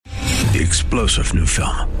The explosive new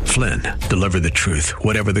film, Flynn, deliver the truth,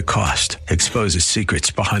 whatever the cost, exposes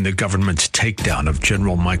secrets behind the government's takedown of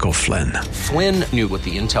General Michael Flynn. Flynn knew what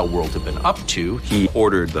the intel world had been up to. He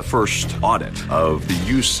ordered the first audit of the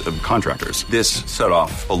use of contractors. This set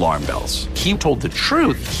off alarm bells. He told the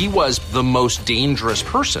truth. He was the most dangerous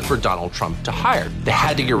person for Donald Trump to hire. They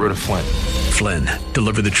had to get rid of Flynn. Flynn,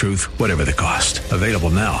 deliver the truth, whatever the cost. Available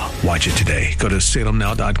now. Watch it today. Go to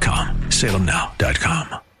salemnow.com.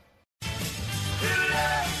 salemnow.com.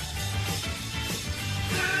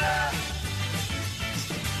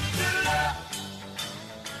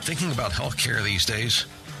 Thinking about healthcare these days?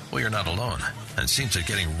 Well, you're not alone. And it seems that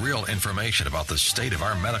getting real information about the state of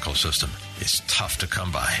our medical system is tough to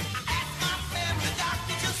come by.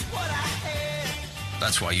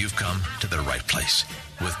 That's why you've come to the right place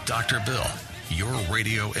with Dr. Bill, your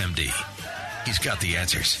radio MD. He's got the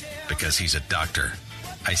answers because he's a doctor.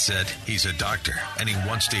 I said he's a doctor, and he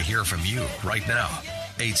wants to hear from you right now.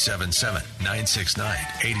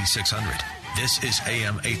 877-969-8600. This is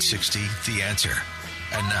AM 860, The Answer.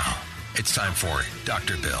 And now, it's time for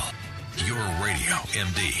Dr. Bill, your radio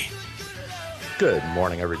MD. Good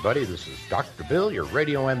morning, everybody. This is Dr. Bill, your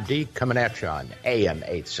radio MD, coming at you on AM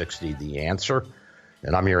 860, The Answer.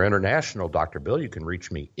 And I'm your international Dr. Bill. You can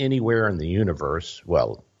reach me anywhere in the universe,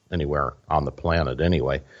 well, anywhere on the planet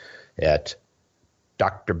anyway, at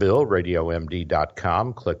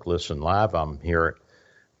drbillradiomd.com. Click Listen Live. I'm here at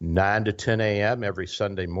 9 to 10 a.m. every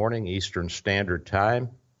Sunday morning, Eastern Standard Time.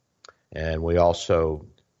 And we also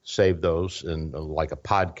save those in like a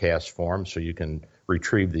podcast form so you can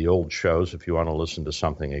retrieve the old shows if you want to listen to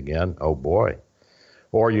something again. Oh, boy.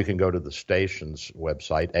 Or you can go to the station's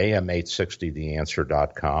website,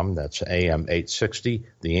 am860theanswer.com. That's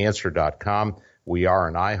am860theanswer.com. We are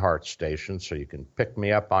an iHeart station, so you can pick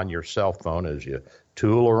me up on your cell phone as you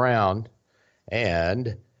tool around.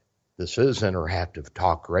 And this is interactive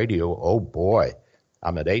talk radio. Oh, boy.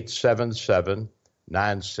 I'm at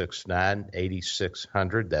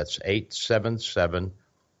 877-969-8600. That's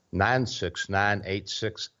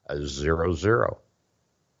 877-969-8600.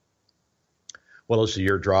 Well, as the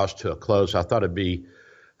year draws to a close, I thought it'd be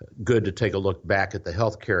good to take a look back at the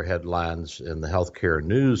healthcare headlines and the healthcare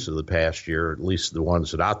news of the past year, at least the ones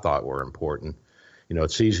that I thought were important. You know,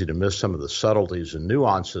 it's easy to miss some of the subtleties and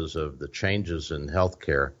nuances of the changes in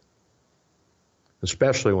healthcare,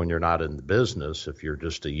 especially when you're not in the business, if you're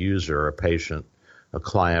just a user, a patient, a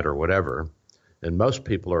client, or whatever. And most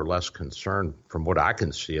people are less concerned, from what I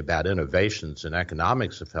can see, about innovations in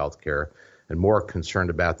economics of healthcare and more concerned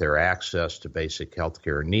about their access to basic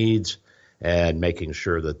healthcare needs and making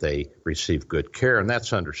sure that they receive good care. And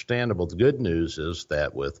that's understandable. The good news is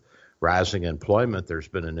that with rising employment, there's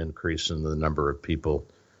been an increase in the number of people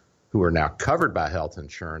who are now covered by health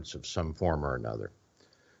insurance of some form or another.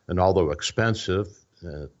 And although expensive,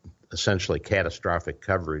 essentially catastrophic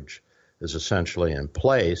coverage is essentially in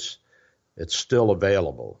place, it's still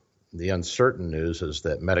available. The uncertain news is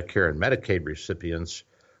that Medicare and Medicaid recipients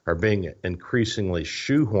are being increasingly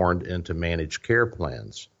shoehorned into managed care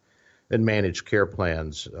plans. And managed care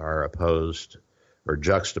plans are opposed or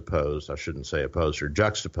juxtaposed, I shouldn't say opposed, or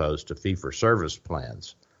juxtaposed to fee-for-service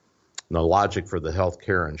plans. And the logic for the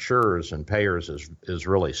healthcare insurers and payers is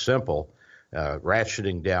really simple.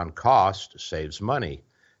 Ratcheting down cost saves money.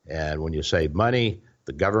 And when you save money,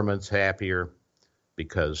 the government's happier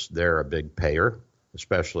because they're a big payer,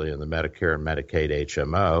 especially in the Medicare and Medicaid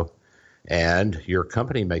HMO. And your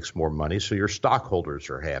company makes more money, so your stockholders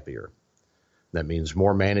are happier. That means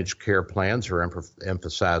more managed care plans are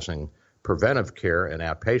emphasizing preventive care and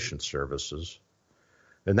outpatient services.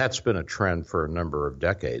 And that's been a trend for a number of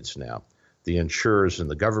decades now. The insurers and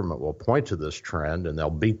the government will point to this trend, and they'll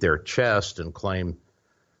beat their chest and claim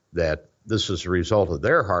that this is a result of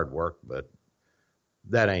their hard work, but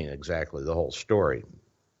that ain't exactly the whole story.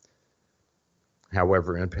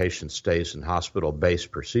 However, inpatient stays and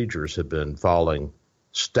hospital-based procedures have been falling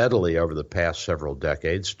steadily over the past several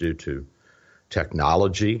decades due to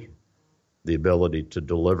technology, the ability to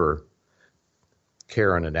deliver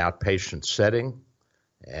care in an outpatient setting,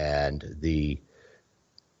 and the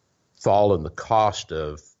fall in the cost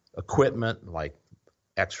of equipment like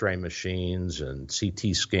X-ray machines and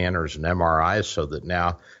CT scanners and MRIs, so that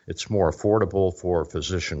now it's more affordable for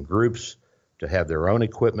physician groups to have their own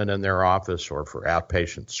equipment in their office, or for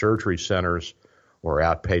outpatient surgery centers or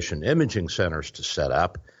outpatient imaging centers to set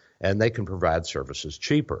up, and they can provide services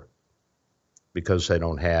cheaper because they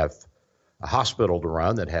don't have a hospital to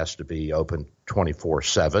run that has to be open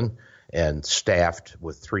 24/7 and staffed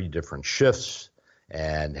with 3 different shifts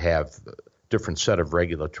and have a different set of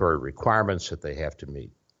regulatory requirements that they have to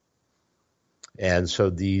meet. And so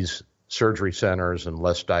these surgery centers and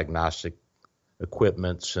less diagnostic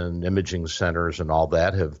equipments and imaging centers and all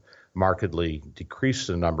that have markedly decreased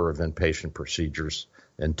the number of inpatient procedures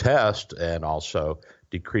and tests, and also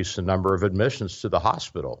decreased the number of admissions to the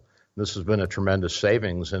hospital. This has been a tremendous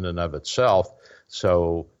savings in and of itself.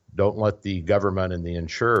 So don't let the government and the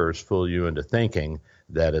insurers fool you into thinking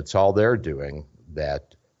that it's all they're doing,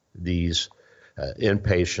 that these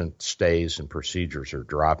inpatient stays and procedures are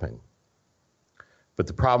dropping. But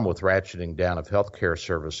the problem with ratcheting down of health care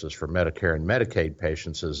services for Medicare and Medicaid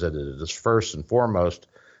patients is that it is first and foremost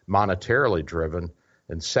monetarily driven,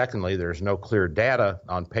 and secondly, there's no clear data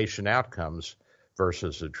on patient outcomes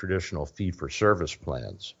versus the traditional fee-for-service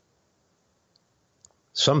plans.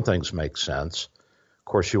 Some things make sense. Of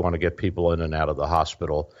course, you want to get people in and out of the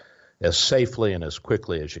hospital as safely and as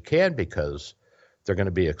quickly as you can because they're going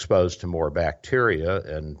to be exposed to more bacteria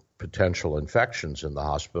and potential infections in the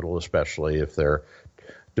hospital, especially if they're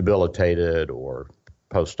debilitated or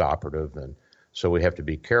post-operative. And so we have to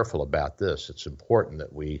be careful about this. It's important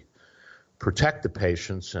that we protect the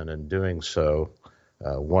patients, and in doing so,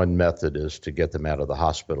 one method is to get them out of the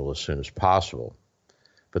hospital as soon as possible.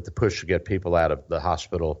 But the push to get people out of the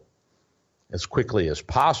hospital as quickly as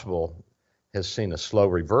possible has seen a slow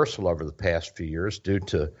reversal over the past few years due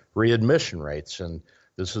to readmission rates. And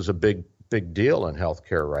this is a big deal in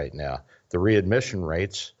healthcare right now. The readmission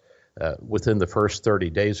rates within the first 30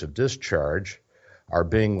 days of discharge are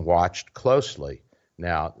being watched closely.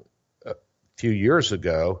 Now, a few years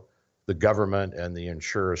ago, the government and the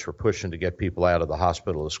insurers were pushing to get people out of the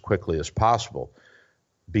hospital as quickly as possible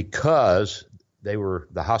because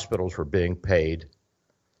the hospitals were being paid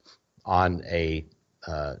on a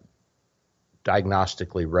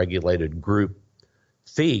diagnostically regulated group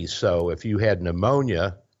fee. So if you had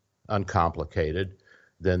pneumonia uncomplicated,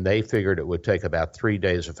 then they figured it would take about 3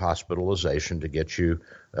 days of hospitalization to get you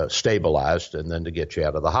stabilized and then to get you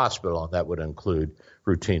out of the hospital. And that would include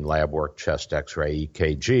routine lab work, chest x-ray,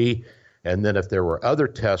 EKG. And then if there were other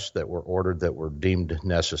tests that were ordered that were deemed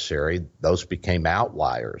necessary, those became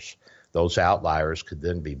outliers. Those outliers could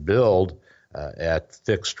then be billed at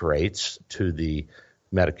fixed rates to the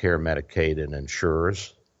Medicare, Medicaid, and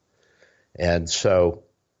insurers. And so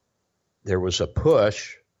there was a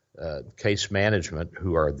push. Case management,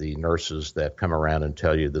 who are the nurses that come around and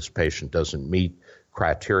tell you this patient doesn't meet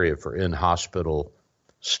criteria for in-hospital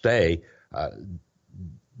stay,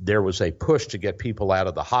 there was a push to get people out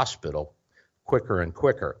of the hospital quicker and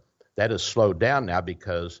quicker. That has slowed down now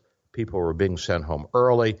because people were being sent home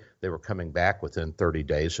early. They were coming back within 30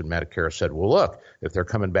 days, and Medicare said, well, look, if they're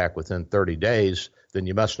coming back within 30 days, then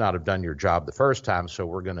you must not have done your job the first time, so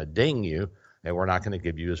we're going to ding you, and we're not going to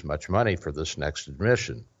give you as much money for this next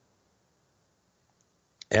admission.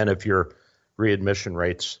 And if your readmission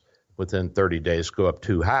rates within 30 days go up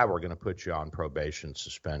too high, we're going to put you on probation,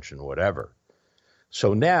 suspension, whatever.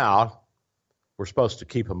 So now we're supposed to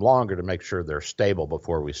keep them longer to make sure they're stable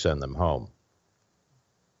before we send them home.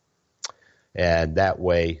 And that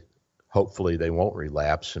way, hopefully they won't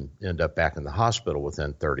relapse and end up back in the hospital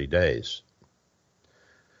within 30 days.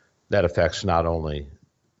 That affects not only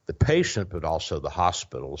the patient, but also the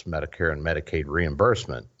hospital's Medicare and Medicaid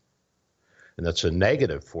reimbursement. And that's a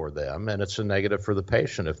negative for them, and it's a negative for the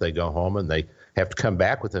patient if they go home and they have to come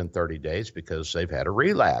back within 30 days because they've had a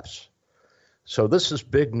relapse. So this is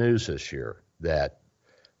big news this year, that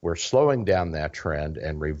we're slowing down that trend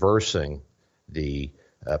and reversing the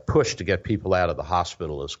push to get people out of the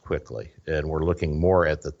hospital as quickly. And we're looking more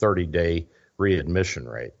at the 30-day readmission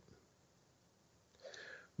rate.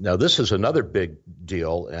 Now, this is another big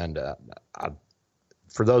deal, and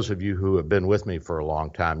for those of you who have been with me for a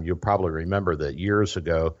long time, you'll probably remember that years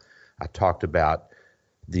ago I talked about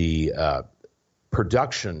the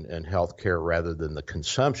production in healthcare rather than the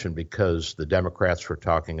consumption, because the Democrats were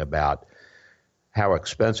talking about how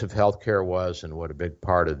expensive healthcare was and what a big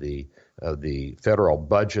part of the federal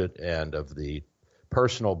budget and of the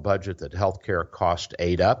personal budget that healthcare cost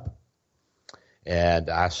ate up. And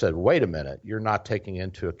I said, wait a minute, you're not taking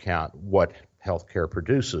into account what healthcare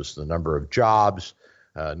produces, the number of jobs,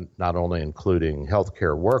 not only including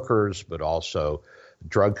healthcare workers, but also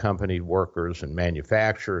drug company workers and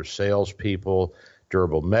manufacturers, salespeople,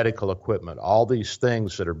 durable medical equipment, all these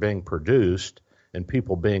things that are being produced and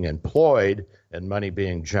people being employed and money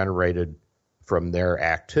being generated from their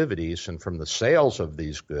activities and from the sales of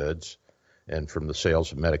these goods and from the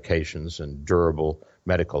sales of medications and durable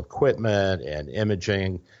medical equipment and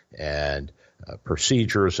imaging and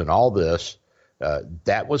procedures and all this.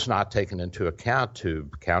 That was not taken into account to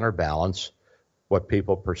counterbalance what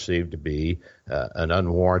people perceive to be an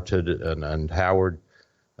unwarranted and untoward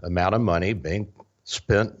amount of money being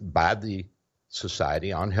spent by the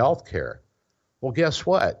society on health care. Well, guess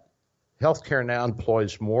what? Healthcare now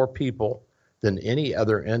employs more people than any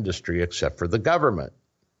other industry except for the government.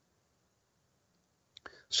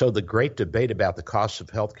 So the great debate about the cost of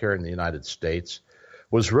healthcare in the United States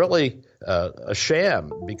was really a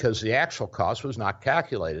sham, because the actual cost was not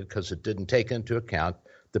calculated because it didn't take into account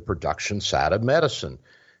the production side of medicine.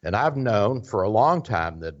 And I've known for a long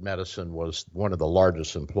time that medicine was one of the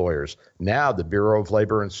largest employers. Now the Bureau of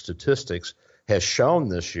Labor and Statistics has shown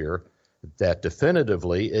this year that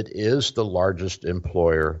definitively it is the largest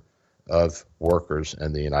employer of workers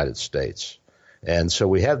in the United States. And so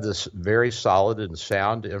we have this very solid and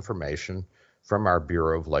sound information from our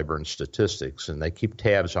Bureau of Labor and Statistics, and they keep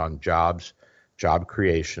tabs on jobs, job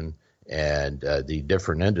creation, and the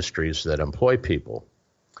different industries that employ people.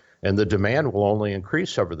 And the demand will only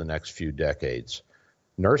increase over the next few decades.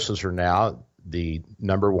 Nurses are now the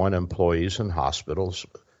number one employees in hospitals,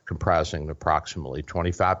 comprising approximately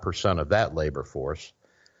 25% of that labor force.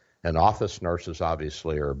 And office nurses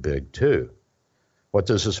obviously are big too. What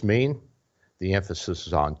does this mean? The emphasis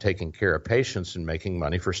is on taking care of patients and making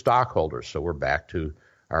money for stockholders. So we're back to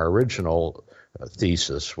our original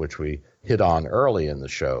thesis, which we hit on early in the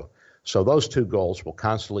show. So those two goals will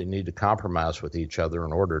constantly need to compromise with each other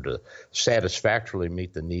in order to satisfactorily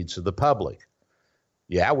meet the needs of the public.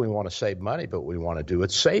 Yeah, we want to save money, but we want to do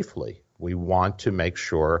it safely. We want to make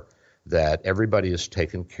sure that everybody is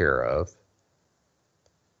taken care of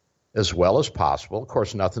as well as possible. Of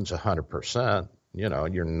course, nothing's 100%. You know,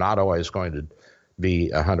 you're not always going to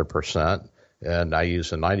be 100%. And I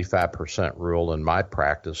use a 95% rule in my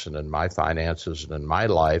practice and in my finances and in my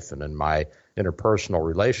life and in my interpersonal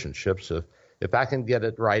relationships. If I can get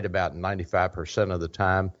it right about 95% of the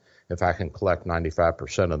time, if I can collect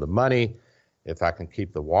 95% of the money, if I can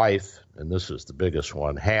keep the wife, and this is the biggest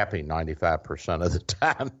one, happy 95% of the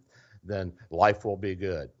time, then life will be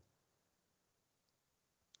good.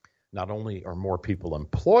 Not only are more people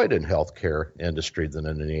employed in healthcare industry than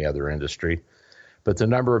in any other industry, but the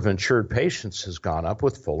number of insured patients has gone up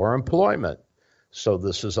with fuller employment. So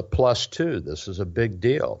this is a plus too. This is a big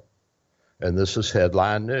deal. And this is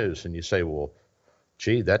headline news. And you say, well,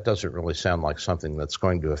 gee, that doesn't really sound like something that's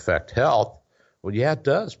going to affect health. Well, yeah, it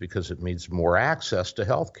does, because it means more access to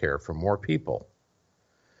health care for more people.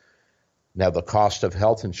 Now, the cost of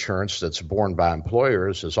health insurance that's borne by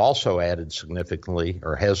employers is also added significantly,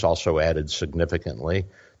 or has also added significantly,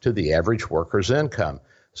 to the average worker's income.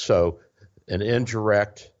 So an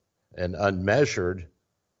indirect and unmeasured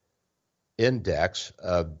index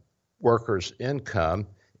of workers' income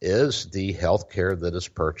is the health care that is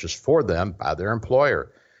purchased for them by their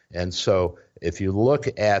employer. And so if you look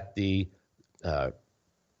at the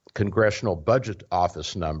Congressional Budget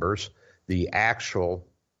Office numbers, the actual,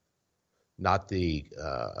 not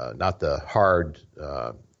the hard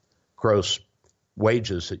gross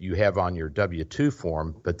wages that you have on your W-2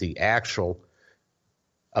 form, but the actual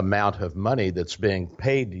amount of money that's being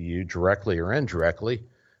paid to you directly or indirectly,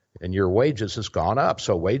 and your wages has gone up.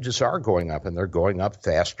 So wages are going up, and they're going up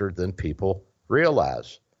faster than people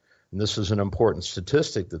realize. And this is an important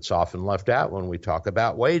statistic that's often left out when we talk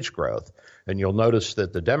about wage growth. And you'll notice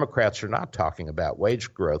that the Democrats are not talking about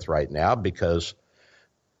wage growth right now, because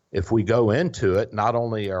if we go into it, not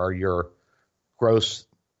only are your gross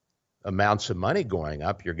amounts of money going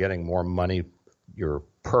up, you're getting more money, your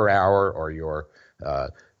per hour or your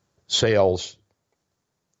sales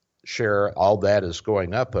share, all that is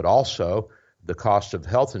going up, but also the cost of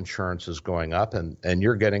health insurance is going up, and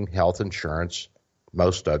you're getting health insurance,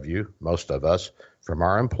 most of us, from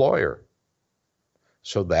our employer.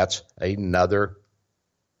 So that's another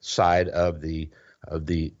side of the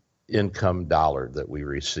income dollar that we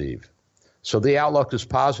receive. So the outlook is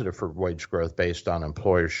positive for wage growth based on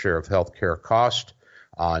employers' share of health care cost,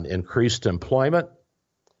 on increased employment,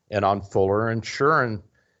 and on fuller insuring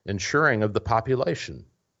of the population.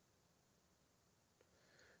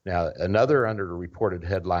 Now, another underreported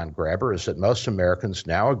headline grabber is that most Americans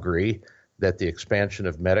now agree that the expansion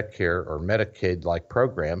of Medicare or Medicaid-like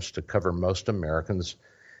programs to cover most Americans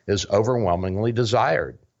is overwhelmingly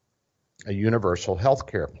desired, a universal health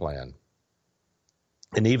care plan.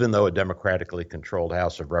 And even though a democratically controlled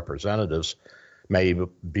House of Representatives may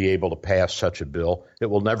be able to pass such a bill, it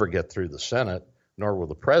will never get through the Senate, nor will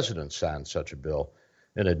the president sign such a bill.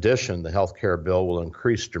 In addition, the health care bill will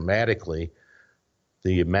increase dramatically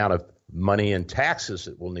the amount of money and taxes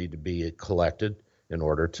that will need to be collected in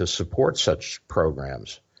order to support such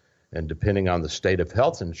programs. And depending on the state of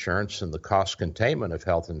health insurance and the cost containment of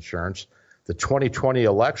health insurance, the 2020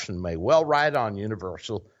 election may well ride on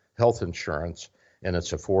universal health insurance and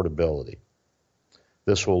its affordability.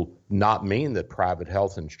 This will not mean that private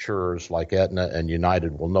health insurers like Aetna and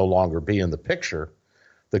United will no longer be in the picture.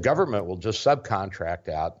 The government will just subcontract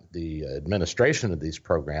out the administration of these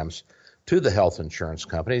programs to the health insurance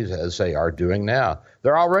companies, as they are doing now.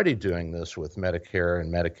 They're already doing this with Medicare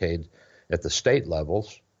and Medicaid at the state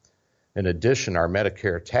levels. In addition, our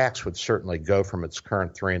Medicare tax would certainly go from its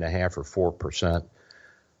current 3.5% or 4%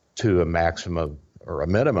 to a maximum, or a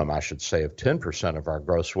minimum, I should say, of 10% of our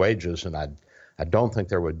gross wages. And I don't think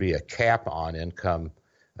there would be a cap on income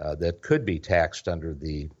that could be taxed under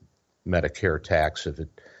the Medicare tax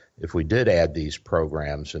if we did add these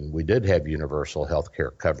programs and we did have universal health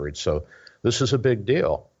care coverage. So this is a big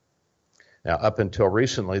deal. Now, up until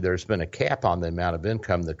recently, there's been a cap on the amount of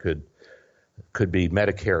income that could be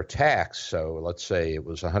Medicare tax. So let's say it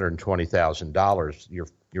was $120,000.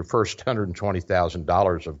 Your first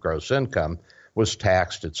 $120,000 of gross income was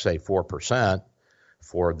taxed at, say, 4%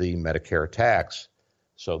 for the Medicare tax.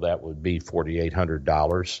 So that would be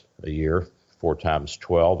 $4,800 a year. 4 times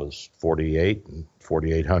 12 is $48,000 and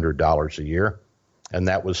 $4,800 a year. And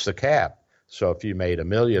that was the cap. So if you made $1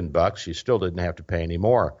 million, you still didn't have to pay any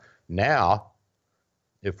more. Now,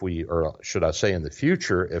 or should I say in the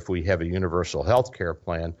future, if we have a universal health care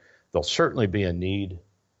plan, there'll certainly be a need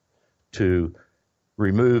to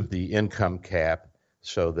remove the income cap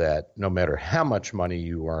so that no matter how much money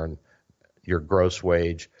you earn, your gross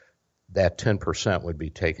wage, that 10% would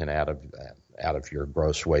be taken out of your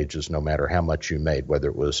gross wages, no matter how much you made, whether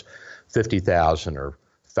it was $50,000 or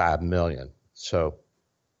 $5 million. So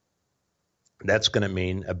that's going to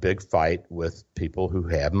mean a big fight with people who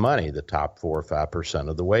have money, the top 4 or 5%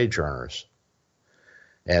 of the wage earners.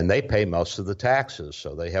 And they pay most of the taxes,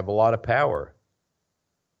 so they have a lot of power.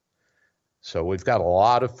 So we've got a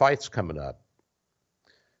lot of fights coming up.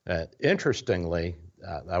 Interestingly,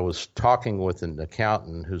 I was talking with an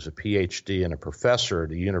accountant who's a PhD and a professor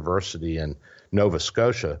at a university in Nova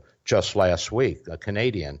Scotia just last week, a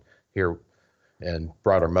Canadian here, and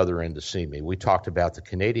brought her mother in to see me. We talked about the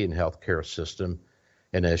Canadian healthcare system,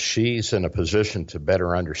 and as she's in a position to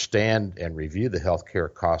better understand and review the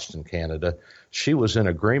healthcare costs in Canada, she was in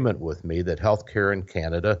agreement with me that healthcare in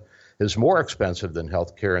Canada is more expensive than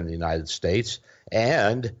healthcare in the United States,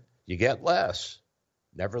 and you get less.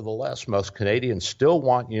 Nevertheless, most Canadians still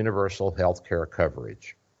want universal health care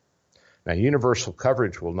coverage. Now, universal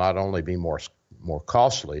coverage will not only be more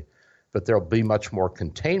costly, but there'll be much more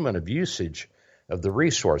containment of usage of the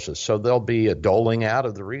resources. So there'll be a doling out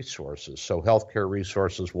of the resources. So healthcare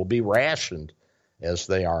resources will be rationed as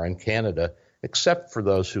they are in Canada, except for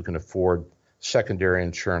those who can afford secondary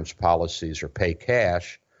insurance policies or pay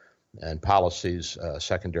cash, and policies,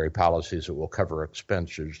 secondary policies that will cover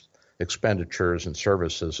expenditures and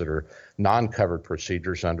services that are non-covered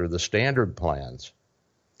procedures under the standard plans.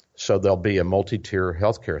 So there'll be a multi-tier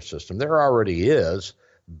healthcare system. There already is,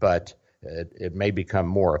 but it may become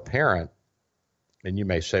more apparent. And you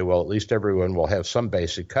may say, well, at least everyone will have some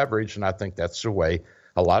basic coverage. And I think that's the way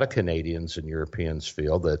a lot of Canadians and Europeans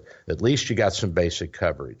feel, that at least you got some basic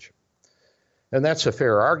coverage. And that's a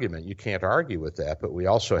fair argument. You can't argue with that. But we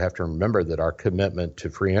also have to remember that our commitment to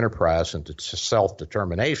free enterprise and to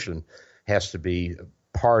self-determination has to be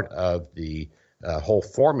part of the whole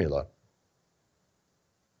formula.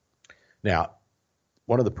 Now,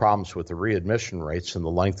 one of the problems with the readmission rates and the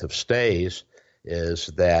length of stays is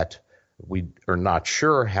that we are not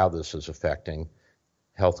sure how this is affecting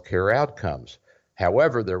healthcare outcomes.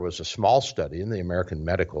 However, there was a small study in the American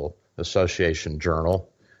Medical Association Journal,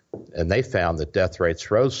 and they found that death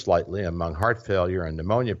rates rose slightly among heart failure and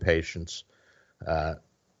pneumonia patients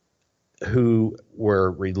who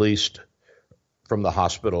were released from the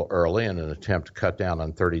hospital early in an attempt to cut down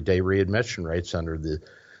on 30-day readmission rates under the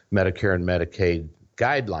Medicare and Medicaid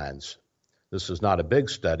guidelines. This is not a big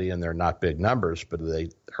study, and they're not big numbers, but they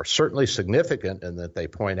are certainly significant in that they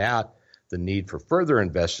point out the need for further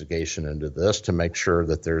investigation into this to make sure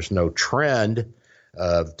that there's no trend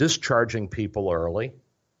of discharging people early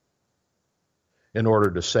in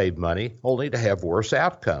order to save money, only to have worse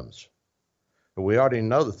outcomes. But we already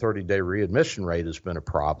know the 30-day readmission rate has been a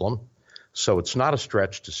problem, so it's not a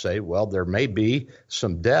stretch to say, well, there may be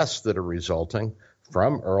some deaths that are resulting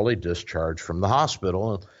from early discharge from the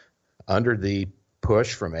hospital under the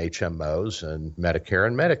push from HMOs and Medicare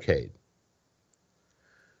and Medicaid.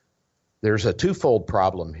 There's a twofold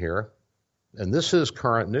problem here, and this is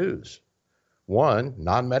current news. One,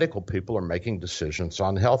 non-medical people are making decisions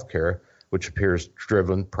on health care, which appears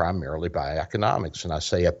driven primarily by economics. And I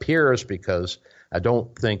say appears because I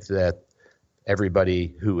don't think that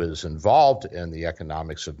everybody who is involved in the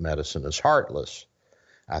economics of medicine is heartless.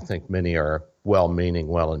 I think many are well-meaning,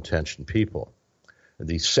 well-intentioned people.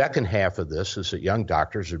 The second half of this is that young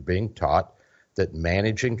doctors are being taught that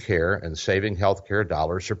managing care and saving healthcare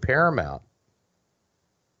dollars are paramount.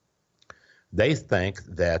 They think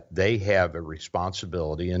that they have a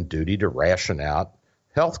responsibility and duty to ration out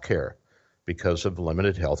healthcare because of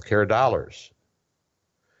limited healthcare dollars.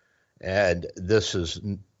 And this is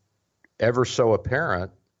ever so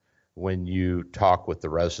apparent when you talk with the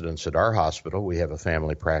residents at our hospital. We have a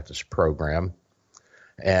family practice program,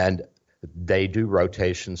 and they do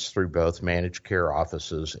rotations through both managed care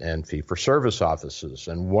offices and fee-for-service offices.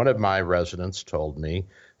 And one of my residents told me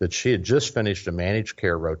that she had just finished a managed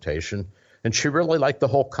care rotation, and she really liked the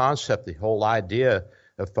whole concept, the whole idea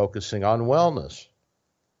of focusing on wellness.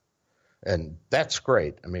 And that's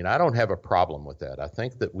great. I mean, I don't have a problem with that. I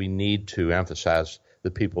think that we need to emphasize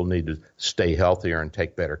that people need to stay healthier and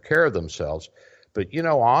take better care of themselves. But, you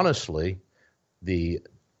know, honestly, the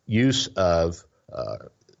use of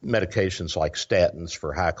medications like statins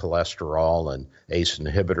for high cholesterol and ACE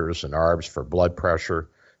inhibitors and ARBs for blood pressure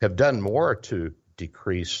have done more to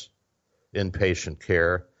decrease inpatient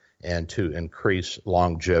care and to increase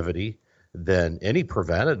longevity than any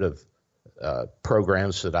preventative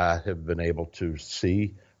programs that I have been able to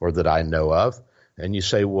see or that I know of. And you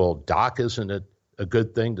say, well, doc, isn't it a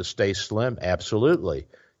good thing to stay slim? Absolutely.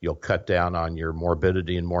 You'll cut down on your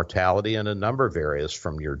morbidity and mortality in a number of areas,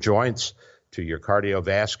 from your joints to your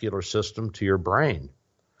cardiovascular system to your brain.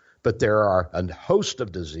 But there are a host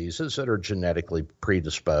of diseases that are genetically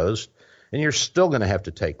predisposed, and you're still going to have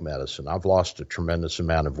to take medicine. I've lost a tremendous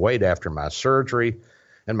amount of weight after my surgery,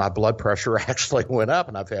 and my blood pressure actually went up,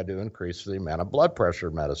 and I've had to increase the amount of blood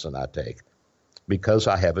pressure medicine I take because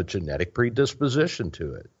I have a genetic predisposition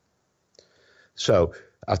to it. So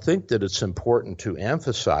I think that it's important to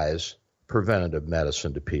emphasize preventative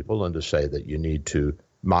medicine to people and to say that you need to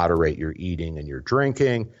moderate your eating and your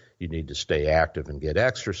drinking, you need to stay active and get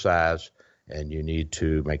exercise, and you need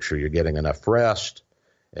to make sure you're getting enough rest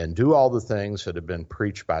and do all the things that have been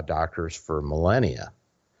preached by doctors for millennia.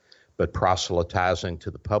 But proselytizing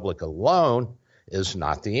to the public alone is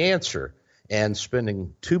not the answer. And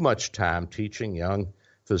spending too much time teaching young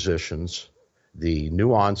physicians the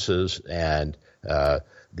nuances and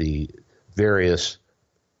the various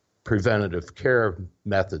preventative care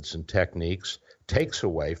methods and techniques takes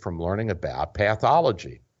away from learning about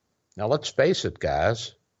pathology. Now, let's face it,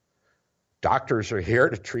 guys. Doctors are here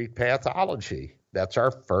to treat pathology. That's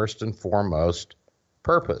our first and foremost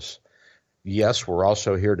purpose. Yes, we're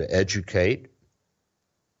also here to educate,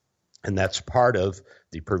 and that's part of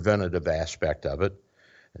the preventative aspect of it.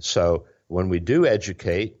 So when we do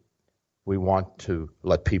educate, we want to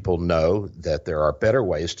let people know that there are better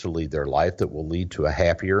ways to lead their life that will lead to a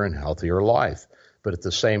happier and healthier life. But at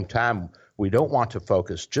the same time, we don't want to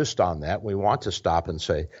focus just on that. We want to stop and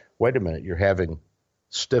say, wait a minute, you're having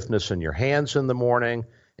stiffness in your hands in the morning,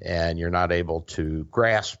 and you're not able to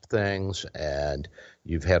grasp things, and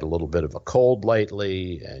you've had a little bit of a cold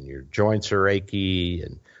lately, and your joints are achy.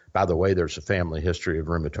 And by the way, there's a family history of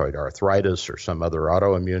rheumatoid arthritis or some other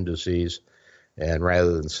autoimmune disease. And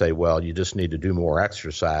rather than say, well, you just need to do more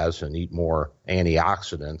exercise and eat more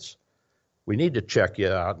antioxidants, we need to check you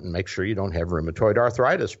out and make sure you don't have rheumatoid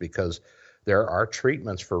arthritis, because there are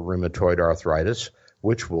treatments for rheumatoid arthritis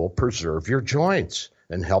which will preserve your joints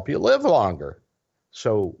and help you live longer.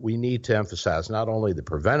 So we need to emphasize not only the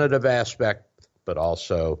preventative aspect, but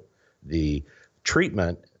also the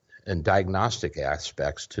treatment and diagnostic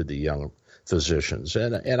aspects to the young physicians.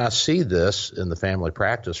 And I see this in the family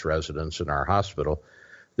practice residents in our hospital,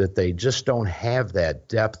 that they just don't have that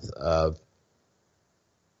depth of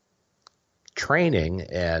training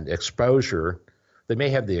and exposure. They may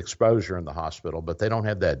have the exposure in the hospital, but they don't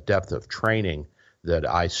have that depth of training that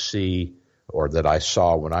I see or that I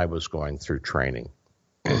saw when I was going through training.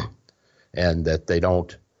 And that they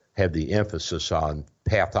don't have the emphasis on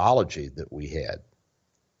pathology that we had.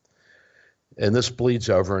 And this bleeds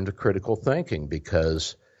over into critical thinking,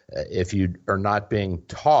 because if you are not being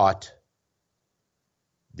taught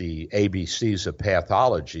the ABCs of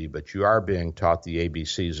pathology, but you are being taught the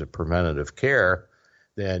ABCs of preventative care,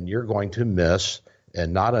 then you're going to miss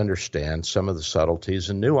and not understand some of the subtleties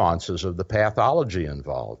and nuances of the pathology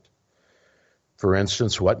involved. For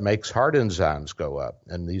instance, what makes heart enzymes go up?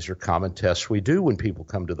 And these are common tests we do when people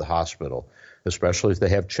come to the hospital, especially if they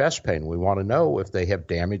have chest pain. We want to know if they have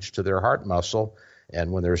damage to their heart muscle.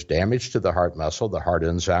 And when there's damage to the heart muscle, the heart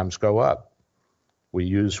enzymes go up. We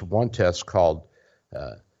use one test called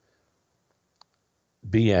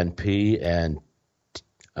BNP and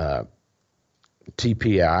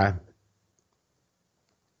TPI,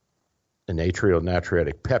 and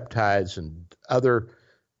natriuretic peptides and other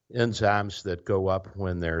enzymes that go up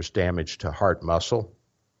when there's damage to heart muscle,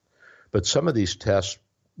 but some of these tests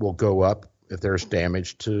will go up if there's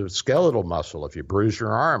damage to skeletal muscle, if you bruise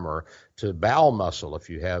your arm, or to bowel muscle if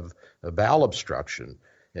you have a bowel obstruction.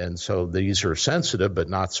 And so these are sensitive but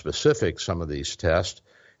not specific, some of these tests,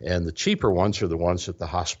 and the cheaper ones are the ones that the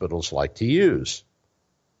hospitals like to use.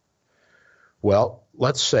 Well,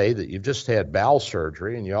 let's say that you've just had bowel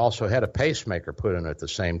surgery and you also had a pacemaker put in at the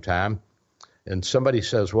same time, and somebody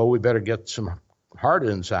says, well, we better get some heart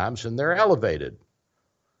enzymes, and they're elevated.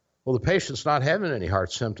 Well, the patient's not having any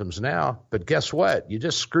heart symptoms now, but guess what? You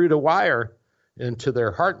just screwed a wire into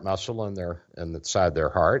their heart muscle inside their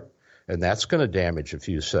heart, and that's going to damage a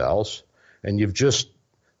few cells. And you've just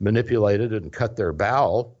manipulated and cut their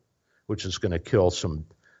bowel, which is going to kill some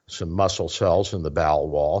muscle cells in the bowel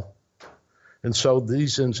wall. And so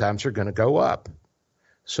these enzymes are going to go up.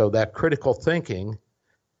 So that critical thinking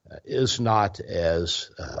is not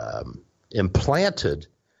as implanted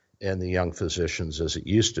in the young physicians as it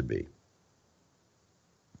used to be.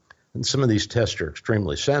 And some of these tests are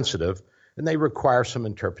extremely sensitive, and they require some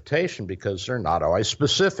interpretation because they're not always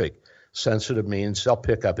specific. Sensitive means they'll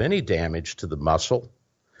pick up any damage to the muscle.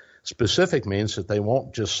 Specific means that they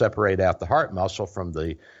won't just separate out the heart muscle from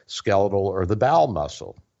the skeletal or the bowel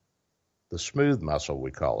muscle, the smooth muscle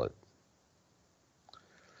we call it.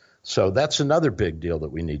 So that's another big deal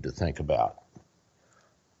that we need to think about.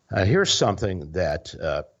 Here's something that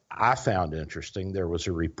I found interesting. There was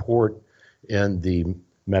a report in the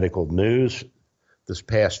medical news this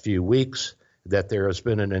past few weeks that there has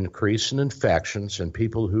been an increase in infections in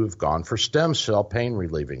people who have gone for stem cell pain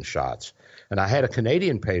relieving shots. And I had a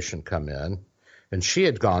Canadian patient come in, and she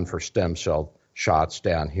had gone for stem cell shots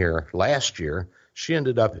down here last year. She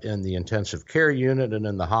ended up in the intensive care unit and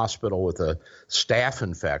in the hospital with a staph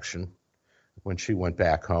infection when she went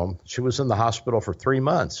back home. She was in the hospital for 3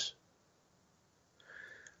 months.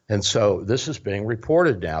 And so this is being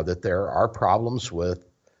reported now that there are problems with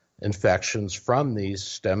infections from these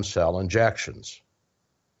stem cell injections.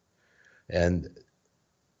 And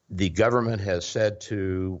the government has said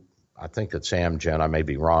to, I think it's Amgen, I may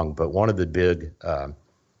be wrong, but one of the big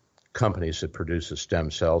companies that produces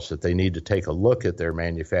stem cells, that they need to take a look at their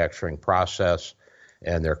manufacturing process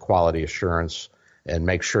and their quality assurance and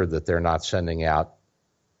make sure that they're not sending out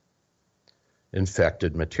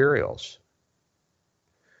infected materials.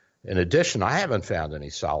 In addition, I haven't found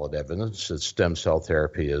any solid evidence that stem cell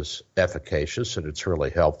therapy is efficacious, that it's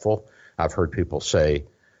really helpful. I've heard people say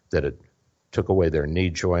that it took away their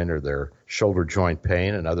knee joint or their shoulder joint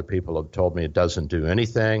pain, and other people have told me it doesn't do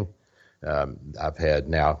anything. I've had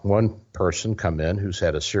now one person come in who's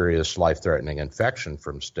had a serious life-threatening infection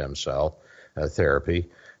from stem cell therapy.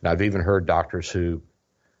 And I've even heard doctors who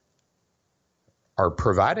are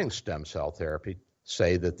providing stem cell therapy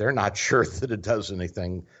say that they're not sure that it does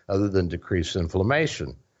anything other than decrease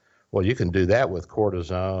inflammation. Well, you can do that with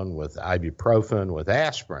cortisone, with ibuprofen, with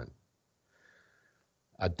aspirin.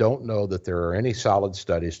 I don't know that there are any solid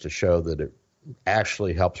studies to show that it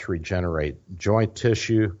actually helps regenerate joint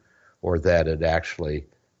tissue or that it actually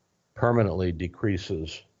permanently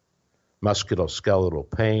decreases musculoskeletal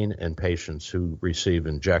pain in patients who receive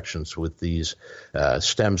injections with these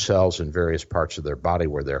stem cells in various parts of their body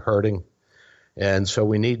where they're hurting. And so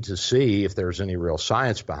we need to see if there's any real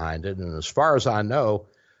science behind it. And as far as I know,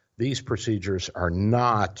 these procedures are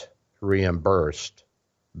not reimbursed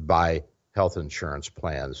by health insurance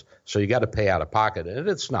plans. So you got to pay out of pocket, and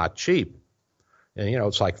it's not cheap. And,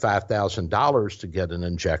 it's like $5,000 to get an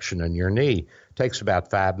injection in your knee. It takes about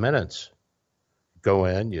 5 minutes. Go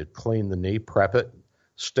in, you clean the knee, prep it,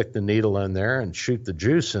 stick the needle in there, and shoot the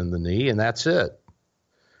juice in the knee, and that's it.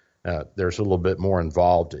 There's a little bit more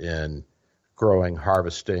involved in growing,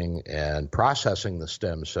 harvesting, and processing the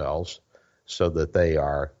stem cells so that they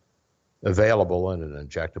are available in an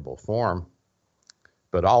injectable form.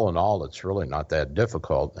 But all in all, it's really not that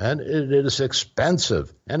difficult. And it is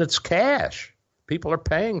expensive, and it's cash. People are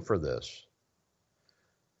paying for this.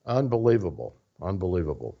 Unbelievable.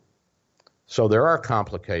 So there are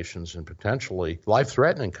complications and potentially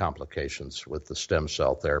life-threatening complications with the stem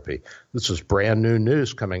cell therapy. This is brand new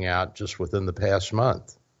news coming out just within the past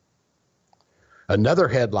month. Another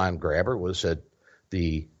headline grabber was that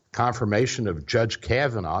the confirmation of Judge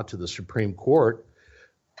Kavanaugh to the Supreme Court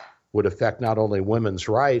would affect not only women's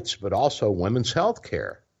rights, but also women's health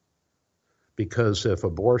care. Because if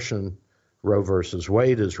abortion, Roe versus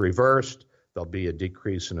Wade, is reversed, there'll be a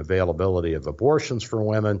decrease in availability of abortions for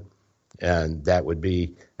women, and that would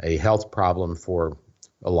be a health problem for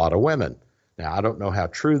a lot of women. Now, I don't know how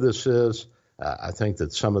true this is. I think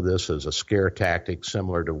that some of this is a scare tactic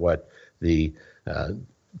similar to what the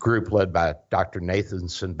group led by Dr.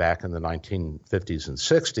 Nathanson back in the 1950s and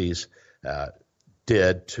 60s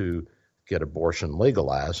did to get abortion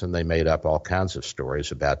legalized, and they made up all kinds of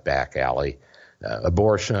stories about back alley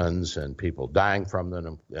abortions and people dying from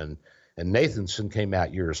them. And Nathanson came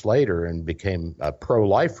out years later and became a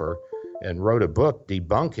pro-lifer and wrote a book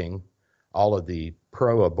debunking all of the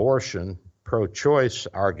pro-abortion, pro-choice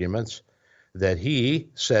arguments that he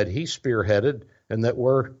said he spearheaded and that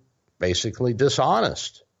were basically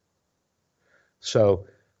dishonest. So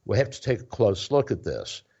we have to take a close look at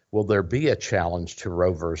this. Will there be a challenge to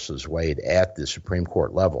Roe versus Wade at the Supreme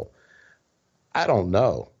Court level? I don't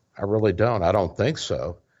know. I really don't. I don't think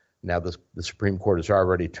so. Now, the Supreme Court has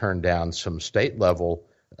already turned down some state level,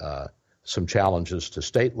 some challenges to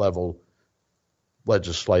state level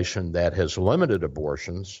legislation that has limited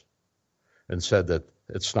abortions and said that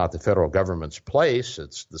it's not the federal government's place,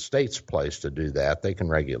 it's the state's place to do that. They can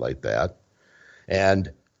regulate that.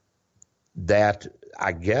 And that,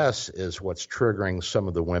 I guess, is what's triggering some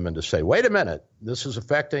of the women to say, wait a minute, this is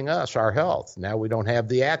affecting us, our health. Now we don't have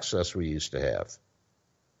the access we used to have.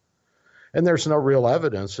 And there's no real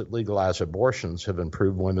evidence that legalized abortions have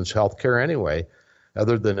improved women's health care anyway,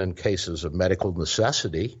 other than in cases of medical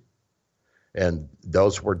necessity. And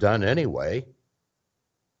those were done anyway.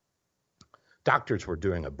 Doctors were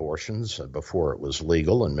doing abortions before it was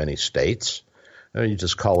legal in many states. You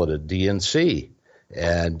just call it a D&C.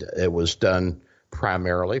 And it was done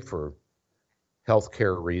primarily for health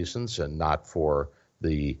care reasons and not for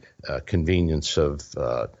the convenience of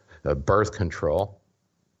birth control.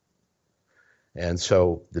 And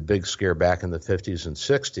so the big scare back in the 50s and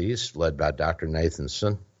 60s, led by Dr.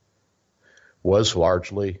 Nathanson, was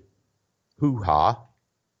largely hoo-ha.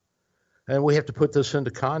 And we have to put this into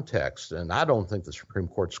context. And I don't think the Supreme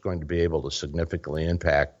Court's going to be able to significantly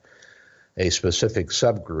impact a specific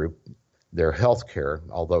subgroup, their health care,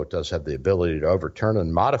 although it does have the ability to overturn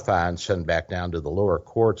and modify and send back down to the lower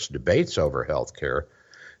courts debates over health care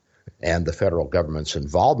and the federal government's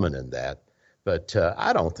involvement in that. But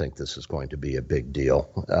I don't think this is going to be a big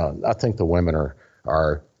deal. I think the women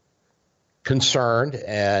are concerned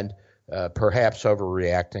and perhaps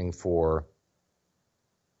overreacting for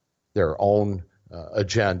their own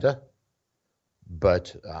agenda,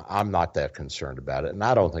 but I'm not that concerned about it, and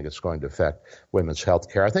I don't think it's going to affect women's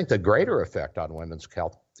health care. I think the greater effect on women's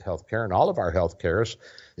health care and all of our health cares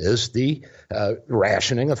is the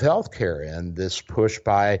rationing of health care and this push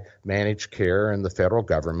by managed care and the federal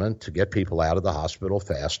government to get people out of the hospital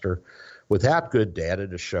faster without good data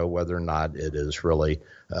to show whether or not it is really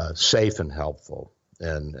safe and helpful.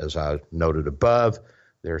 And as I noted above,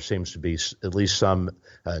 there seems to be at least some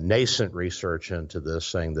nascent research into this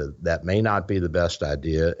saying that that may not be the best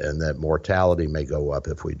idea and that mortality may go up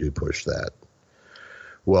if we do push that.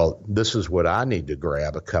 Well, this is what I need to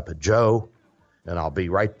grab, a cup of Joe, and I'll be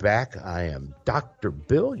right back. I am Dr.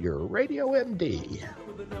 Bill, your Radio MD.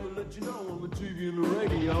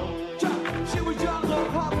 She was young, her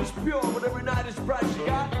heart was pure, but every night is bright she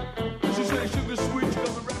got. She said sugar sweet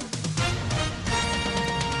coming around.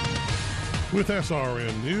 With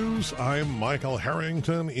SRN News, I'm Michael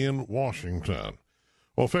Harrington in Washington.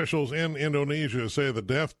 Officials in Indonesia say the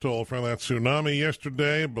death toll from that tsunami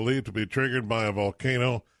yesterday, believed to be triggered by a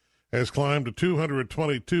volcano, has climbed to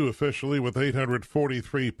 222 officially, with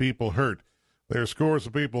 843 people hurt. There are scores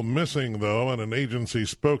of people missing, though, and an agency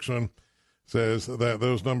spokesman says that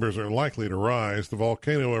those numbers are likely to rise. The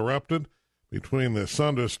volcano erupted between the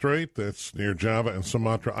Sunda Strait, that's near Java and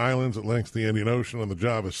Sumatra Islands. It links the Indian Ocean and the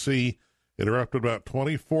Java Sea. It erupted about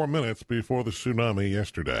 24 minutes before the tsunami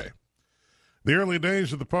yesterday. The early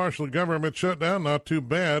days of the partial government shutdown, not too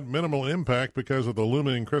bad. Minimal impact because of the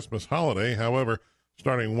looming Christmas holiday. However,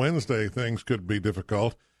 starting Wednesday, things could be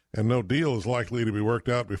difficult, and no deal is likely to be worked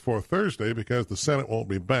out before Thursday because the Senate won't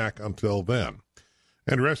be back until then.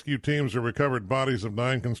 And rescue teams have recovered bodies of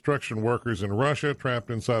 9 construction workers in Russia trapped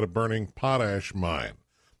inside a burning potash mine.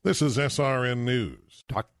 This is SRN News.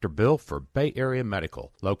 Dr. Bill for Bay Area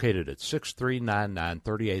Medical, located at 6399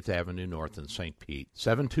 38th Avenue North in St. Pete,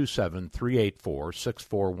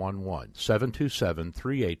 727-384-6411,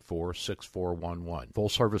 727-384-6411.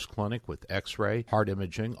 Full-service clinic with X-ray, heart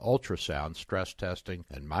imaging, ultrasound, stress testing,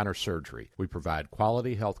 and minor surgery. We provide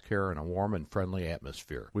quality health care in a warm and friendly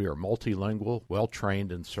atmosphere. We are multilingual,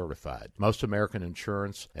 well-trained, and certified. Most American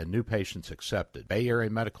insurance and new patients accepted. Bay Area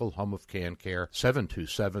Medical, home of Can Care,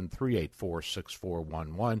 727-384-6411.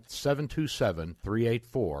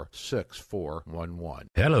 727-384-6411.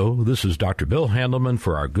 Hello, this is Dr. Bill Handelman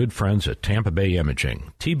for our good friends at Tampa Bay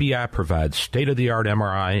Imaging. TBI provides state-of-the-art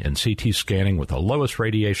MRI and CT scanning with the lowest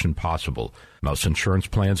radiation possible. Most insurance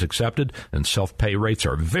plans accepted, and self-pay rates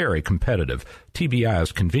are very competitive. TBI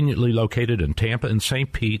is conveniently located in Tampa and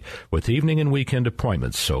St. Pete with evening and weekend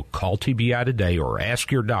appointments, so call TBI today or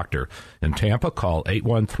ask your doctor. In Tampa, call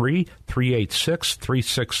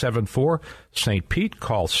 813-386-3674. St. Pete,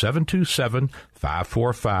 call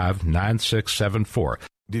 727-545-9674.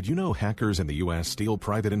 Did you know hackers in the U.S. steal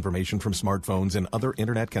private information from smartphones and other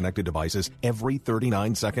internet-connected devices every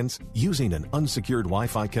 39 seconds? Using an unsecured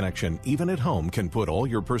Wi-Fi connection, even at home, can put all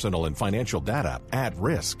your personal and financial data at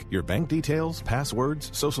risk. Your bank details, passwords,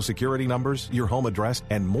 social security numbers, your home address,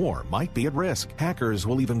 and more might be at risk. Hackers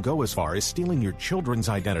will even go as far as stealing your children's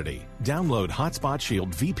identity. Download Hotspot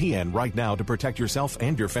Shield VPN right now to protect yourself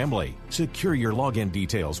and your family. Secure your login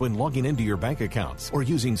details when logging into your bank accounts or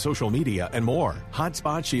using social media and more.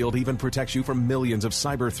 Hotspot Shield even protects you from millions of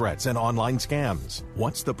cyber threats and online scams.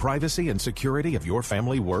 What's the privacy and security of your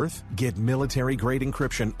family worth? Get military-grade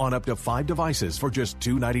encryption on up to 5 devices for just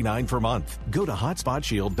 $2.99 per month. Go to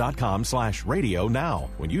hotspotshield.com/radio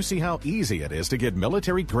now. When you see how easy it is to get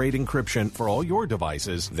military-grade encryption for all your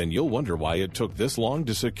devices, then you'll wonder why it took this long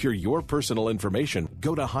to secure your personal information.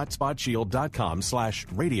 Go to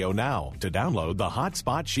hotspotshield.com/radio now to download the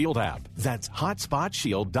Hotspot Shield app. That's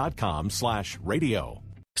hotspotshield.com/radio.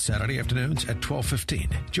 Saturday afternoons at 12:15.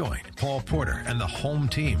 Join Paul Porter and the home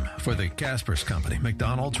team for the Caspers Company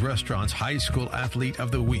McDonald's Restaurant's High School Athlete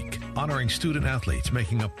of the Week, honoring student athletes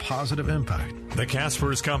making a positive impact. The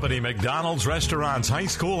Caspers Company McDonald's Restaurant's High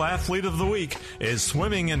School Athlete of the Week is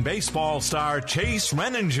swimming and baseball star Chase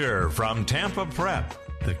Renninger from Tampa Prep.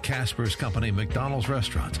 The Caspers Company McDonald's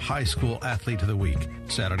Restaurant's High School Athlete of the Week,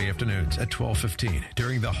 Saturday afternoons at 12:15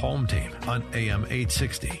 during the home team on AM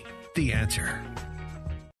 860. The Answer.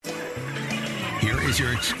 Here is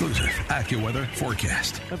your exclusive AccuWeather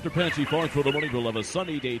forecast. After patchy fog for the morning, we'll have a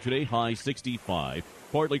sunny day today, high 65.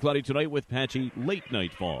 Partly cloudy tonight with patchy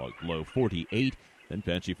late-night fog, low 48. Then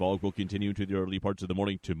patchy fog will continue to the early parts of the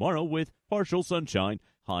morning tomorrow with partial sunshine,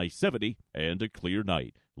 high 70, and a clear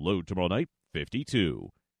night. Low tomorrow night, 52.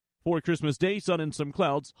 For Christmas Day, sun and some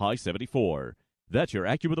clouds, high 74. That's your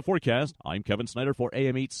AccuWeather forecast. I'm Kevin Snyder for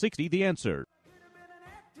AM 860, The Answer.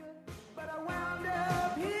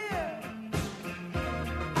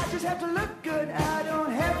 Have to look good, I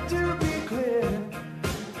don't have to be clear.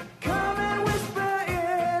 Come and whisper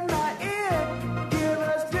in my ear, give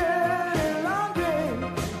us dirty laundry.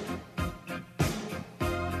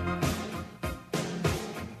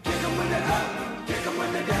 Kick 'em when they're up, kick 'em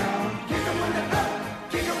when they're down, kick 'em when they're up,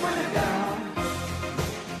 kick 'em when they're down.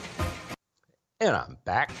 And I'm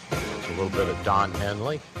back. It's a little bit of Don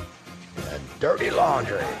Henley and Dirty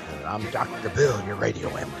Laundry. And I'm Dr. Bill, your radio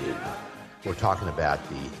MD. We're talking about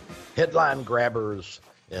the headline grabbers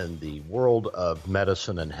in the world of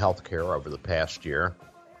medicine and healthcare over the past year.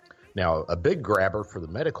 Now, a big grabber for the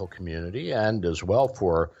medical community and as well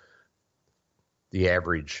for the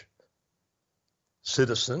average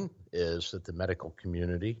citizen is that the medical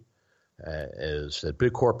community is that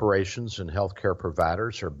big corporations and healthcare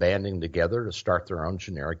providers are banding together to start their own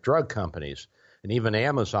generic drug companies. And even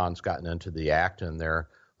Amazon's gotten into the act, and they're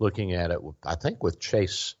looking at it, I think, with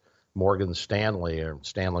Chase Morgan Stanley or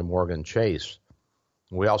Stanley Morgan Chase.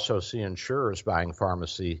 We also see insurers buying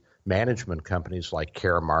pharmacy management companies like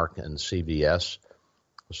Caremark and CVS.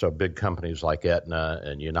 So big companies like Aetna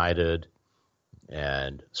and United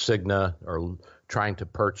and Cigna are trying to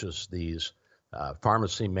purchase these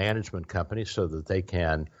pharmacy management companies so that they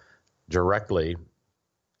can directly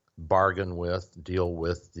bargain with, deal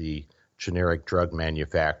with the generic drug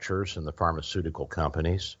manufacturers and the pharmaceutical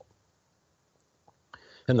companies.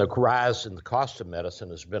 And the rise in the cost of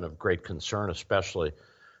medicine has been of great concern, especially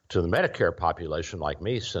to the Medicare population like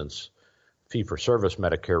me, since fee-for-service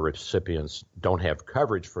Medicare recipients don't have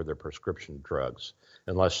coverage for their prescription drugs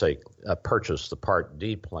unless they purchase the Part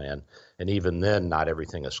D plan. And even then, not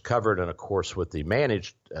everything is covered. And, of course, with the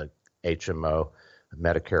managed HMO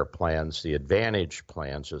Medicare plans, the Advantage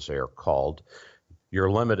plans, as they are called,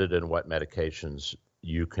 you're limited in what medications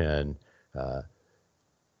you can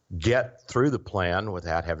get through the plan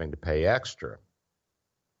without having to pay extra.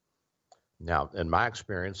 Now, in my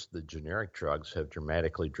experience, the generic drugs have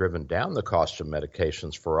dramatically driven down the cost of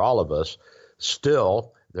medications for all of us.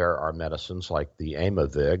 Still, there are medicines like the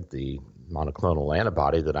Aimovig, the monoclonal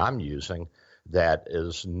antibody that I'm using, that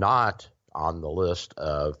is not on the list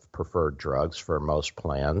of preferred drugs for most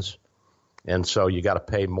plans. And so you got to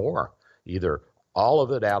pay more, either all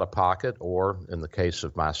of it out of pocket, or in the case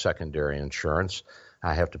of my secondary insurance,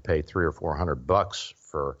 I have to pay $300 or $400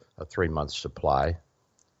 for a 3-month supply.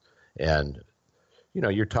 And, you know,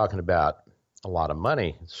 you're talking about a lot of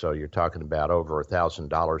money. So you're talking about over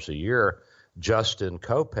 $1,000 a year just in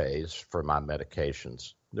copays for my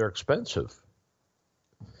medications. They're expensive.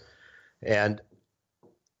 And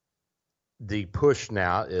the push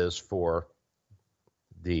now is for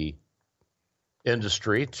the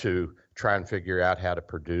industry to try and figure out how to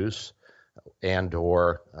produce and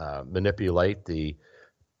or manipulate the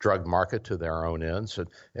drug market to their own ends.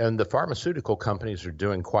 And the pharmaceutical companies are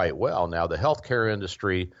doing quite well. Now, the healthcare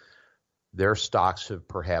industry, their stocks have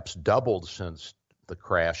perhaps doubled since the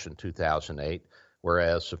crash in 2008,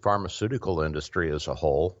 whereas the pharmaceutical industry as a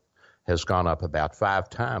whole has gone up about 5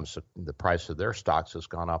 times. The price of their stocks has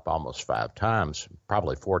gone up almost 5 times,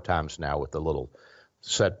 probably 4 times now with the little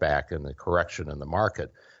setback and the correction in the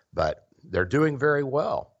market. But they're doing very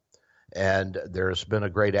well. And there's been a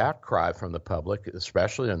great outcry from the public,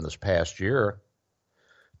 especially in this past year,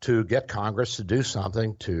 to get Congress to do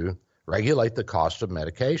something to regulate the cost of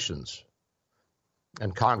medications.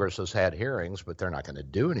 And Congress has had hearings, but they're not going to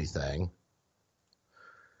do anything.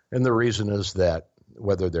 And the reason is that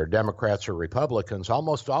whether they're Democrats or Republicans,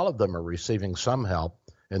 almost all of them are receiving some help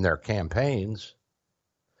in their campaigns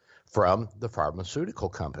from the pharmaceutical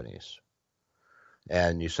companies.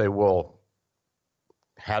 And you say, well,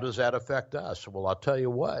 how does that affect us? Well, I'll tell you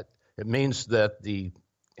what. It means that the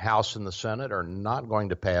House and the Senate are not going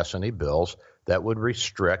to pass any bills that would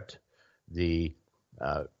restrict the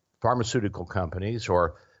pharmaceutical companies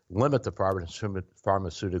or limit the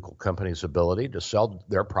pharmaceutical companies' ability to sell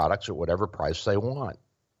their products at whatever price they want.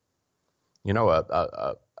 You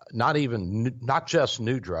know, not just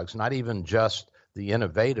new drugs, not even just the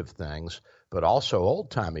innovative things, but also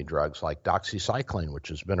old-timey drugs like doxycycline, which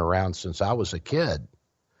has been around since I was a kid.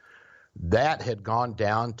 That had gone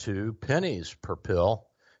down to pennies per pill,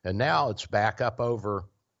 and now it's back up over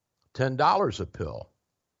 $10 a pill.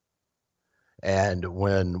 And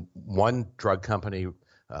when one drug company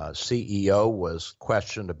CEO was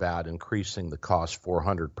questioned about increasing the cost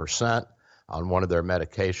 400% on one of their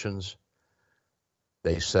medications,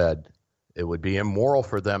 they said it would be immoral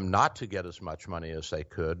for them not to get as much money as they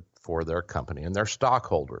could for their company and their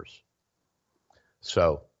stockholders.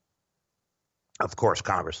 So, of course,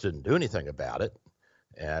 Congress didn't do anything about it.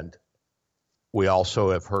 And we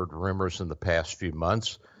also have heard rumors in the past few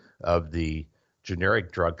months of the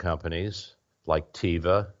generic drug companies like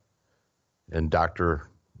Teva and Dr.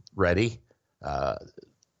 Reddy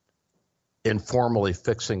informally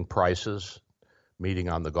fixing prices, meeting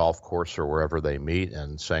on the golf course or wherever they meet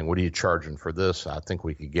and saying, what are you charging for this? I think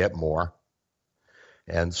we could get more.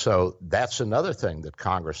 And so that's another thing that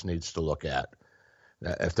Congress needs to look at.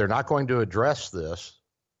 Now, if they're not going to address this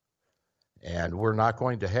and we're not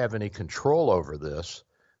going to have any control over this,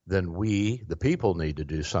 then we, the people, need to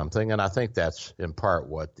do something. And I think that's in part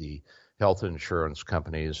what the health insurance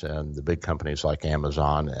companies and the big companies like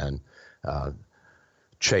Amazon and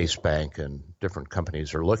Chase Bank and different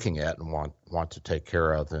companies are looking at and want to take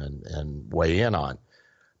care of and weigh in on.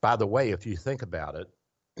 By the way, if you think about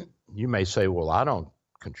it, you may say, well, I don't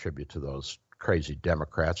contribute to those crazy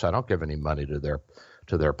Democrats. I don't give any money to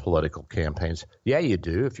their political campaigns. Yeah, you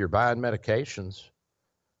do. If you're buying medications,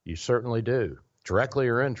 you certainly do. Directly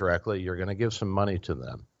or indirectly, you're going to give some money to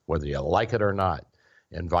them, whether you like it or not,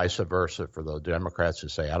 and vice versa for the Democrats who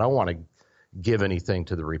say, I don't want to give anything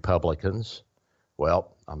to the Republicans.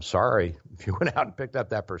 Well, I'm sorry. If you went out and picked up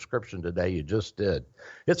that prescription today, you just did.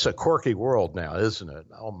 It's a quirky world now, isn't it?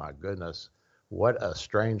 Oh, my goodness. What a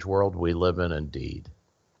strange world we live in indeed.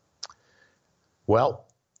 Well,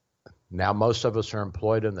 now most of us are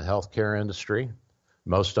employed in the healthcare industry.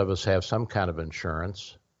 Most of us have some kind of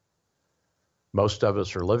insurance. Most of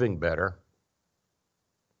us are living better.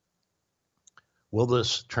 Will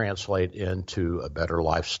this translate into a better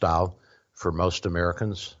lifestyle for most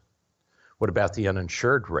Americans? What about the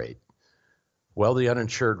uninsured rate? Well, the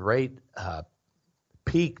uninsured rate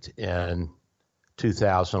peaked in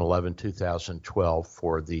 2011, 2012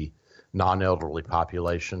 for the non-elderly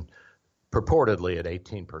population, purportedly at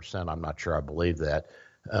 18%. I'm not sure I believe that.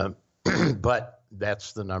 But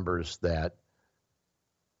that's the numbers that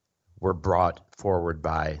were brought forward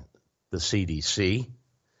by the CDC.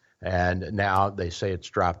 And now they say it's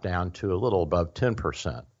dropped down to a little above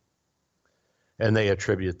 10%. And they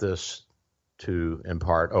attribute this to, in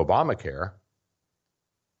part, Obamacare,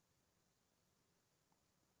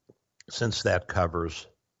 since that covers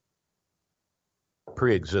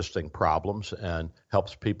pre-existing problems and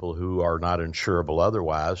helps people who are not insurable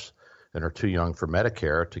otherwise and are too young for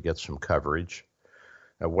Medicare to get some coverage.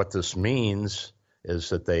 What this means is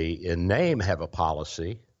that they, in name, have a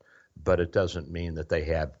policy, but it doesn't mean that they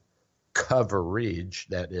have coverage.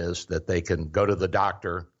 That is, that they can go to the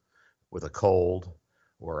doctor with a cold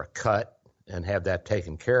or a cut and have that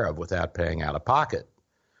taken care of without paying out of pocket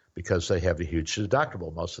because they have a huge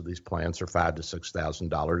deductible. Most of these plans are $5,000 to $6,000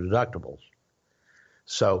 deductibles.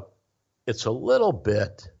 So it's a little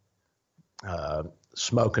bit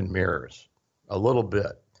smoke and mirrors, a little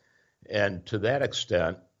bit. And to that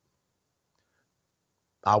extent,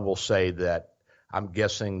 I will say that I'm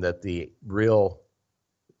guessing that the real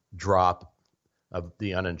drop of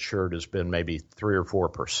the uninsured has been maybe 3 or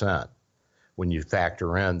 4% when you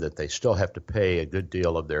factor in that they still have to pay a good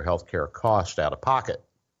deal of their health care cost out of pocket.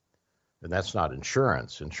 And that's not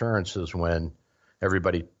insurance. Insurance is when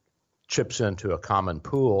everybody chips into a common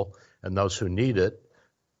pool, and those who need it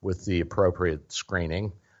with the appropriate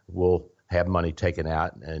screening will have money taken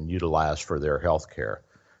out and utilized for their health care.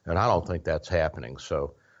 And I don't think that's happening.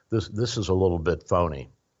 So this is a little bit phony.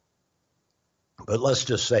 But let's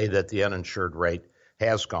just say that the uninsured rate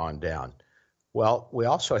has gone down. Well, we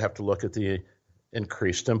also have to look at the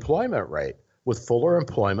increased employment rate. With fuller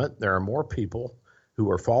employment, there are more people who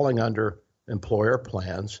are falling under employer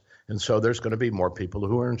plans, and so there's going to be more people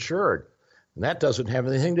who are insured. And that doesn't have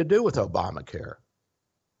anything to do with Obamacare.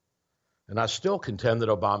 And I still contend that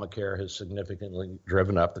Obamacare has significantly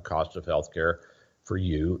driven up the cost of health care for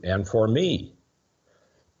you and for me.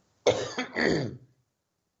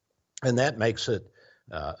 And that makes it,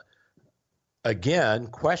 again,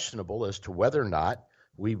 questionable as to whether or not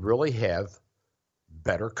we really have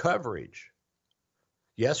better coverage.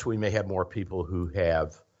 Yes, we may have more people who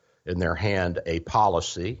have in their hand a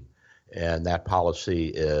policy, and that policy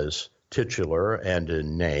is titular and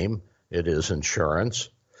in name. It is insurance.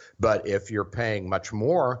 But if you're paying much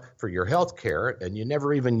more for your health care and you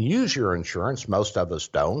never even use your insurance, most of us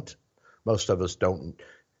don't. Most of us don't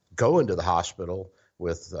go into the hospital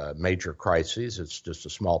with major crises. It's just a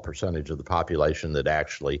small percentage of the population that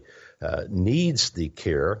actually needs the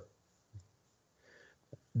care.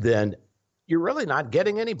 Then you're really not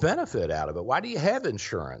getting any benefit out of it. Why do you have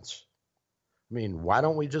insurance? I mean, why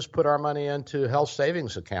don't we just put our money into health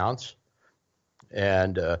savings accounts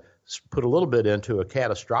and put a little bit into a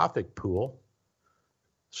catastrophic pool,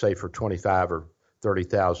 say for 25 or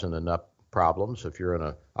 30,000 and up problems if you're in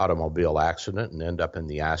an automobile accident and end up in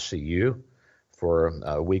the ICU for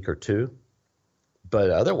a week or two. But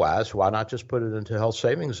otherwise, why not just put it into health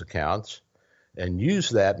savings accounts and use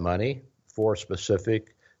that money for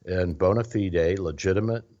specific and bona fide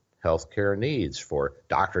legitimate health care needs for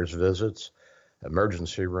doctor's visits,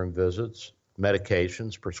 emergency room visits,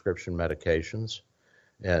 medications, prescription medications,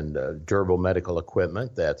 and durable medical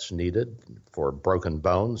equipment that's needed for broken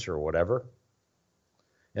bones or whatever.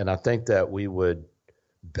 And I think that we would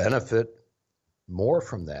benefit more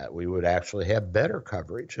from that. We would actually have better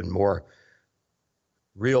coverage and more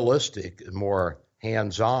realistic and more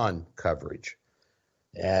hands-on coverage.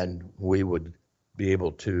 And we would be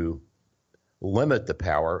able to limit the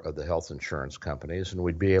power of the health insurance companies, and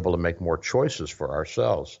we'd be able to make more choices for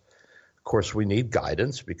ourselves. Of course, we need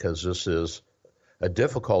guidance because this is a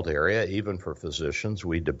difficult area, even for physicians.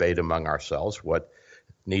 We debate among ourselves what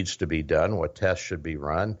needs to be done, what tests should be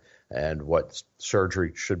run, and what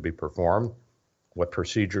surgery should be performed, what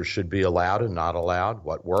procedures should be allowed and not allowed,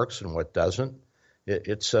 what works and what doesn't.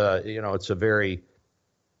 It's a very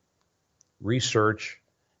research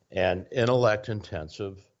and intellect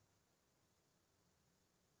intensive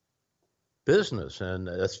business, and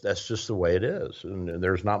that's just the way it is. And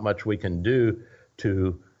there's not much we can do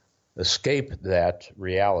to escape that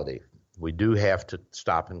reality. We do have to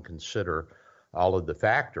stop and consider all of the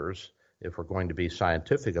factors if we're going to be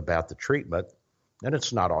scientific about the treatment, and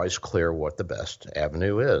it's not always clear what the best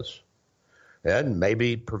avenue is. And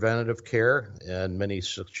maybe preventative care in many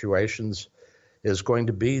situations is going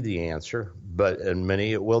to be the answer, but in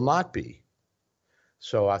many it will not be.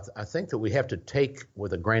 So I think that we have to take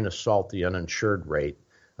with a grain of salt the uninsured rate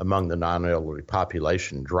among the non-elderly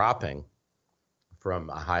population dropping from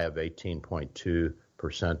a high of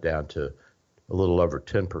 18.2% down to a little over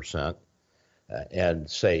 10%, and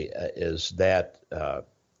say, is that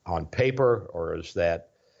on paper, or is that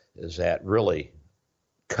really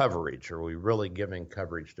coverage? Are we really giving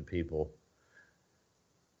coverage to people,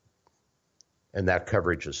 and that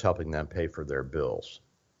coverage is helping them pay for their bills?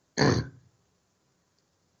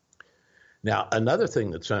 Now, another thing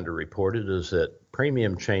that's underreported is that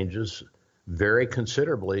premium changes vary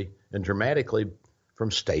considerably and dramatically from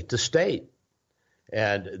state to state.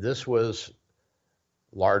 And this was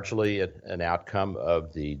largely an outcome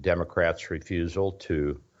of the Democrats' refusal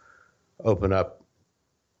to open up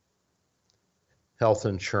health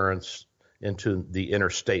insurance into the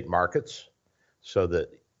interstate markets so that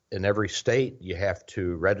in every state, you have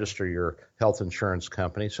to register your health insurance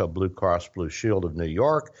company. So Blue Cross Blue Shield of New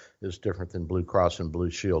York is different than Blue Cross and Blue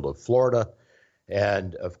Shield of Florida.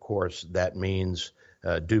 And, of course, that means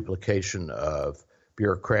duplication of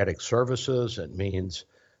bureaucratic services. It means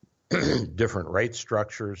different rate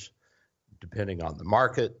structures depending on the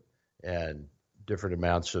market and different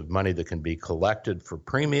amounts of money that can be collected for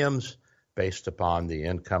premiums based upon the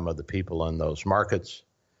income of the people in those markets.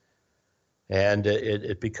 And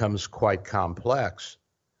it becomes quite complex.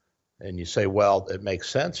 And you say, well, it makes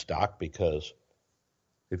sense, Doc, because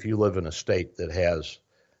if you live in a state that has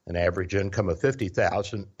an average income of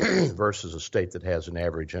 $50,000 versus a state that has an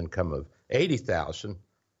average income of $80,000,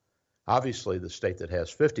 obviously the state that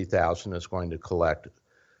has $50,000 is going to collect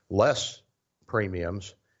less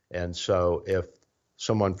premiums. And so if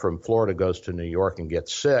someone from Florida goes to New York and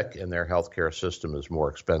gets sick and their healthcare system is more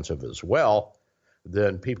expensive as well,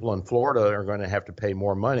 then people in Florida are going to have to pay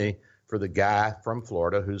more money for the guy from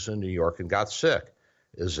Florida who's in New York and got sick.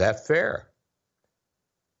 Is that fair?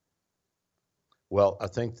 Well, I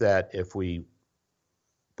think that if we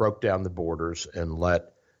broke down the borders and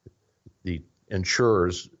let the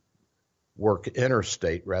insurers work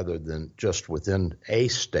interstate rather than just within a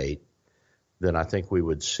state, then I think we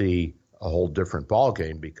would see a whole different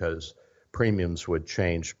ballgame, because premiums would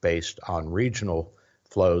change based on regional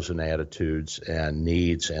flows and attitudes and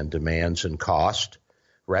needs and demands and cost,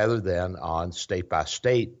 rather than on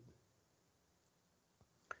state-by-state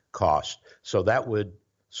cost. So that would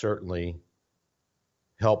certainly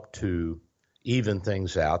help to even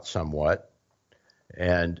things out somewhat,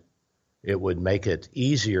 and it would make it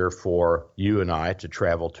easier for you and I to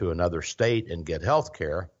travel to another state and get health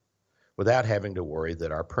care without having to worry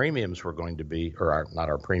that our premiums were going to be, or not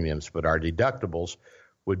our premiums, but our deductibles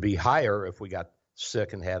would be higher if we got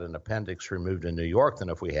sick and had an appendix removed in New York than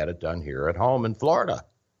if we had it done here at home in Florida.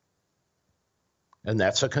 And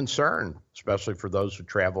that's a concern, especially for those who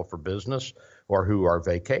travel for business or who are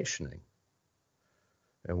vacationing.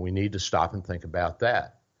 And we need to stop and think about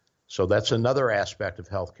that. So that's another aspect of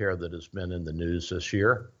healthcare that has been in the news this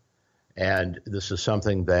year. And this is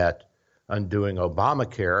something that undoing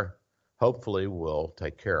Obamacare hopefully will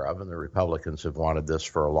take care of. And the Republicans have wanted this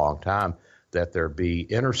for a long time, that there be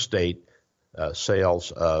interstate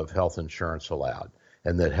sales of health insurance allowed,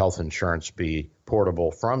 and that health insurance be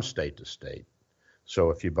portable from state to state.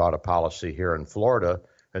 So if you bought a policy here in Florida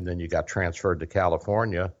and then you got transferred to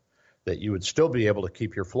California, that you would still be able to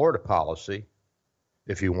keep your Florida policy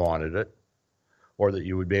if you wanted it, or that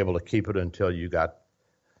you would be able to keep it until you got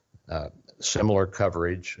similar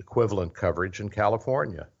coverage, equivalent coverage in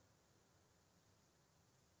California.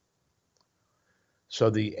 So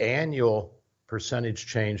the annual percentage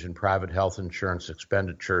change in private health insurance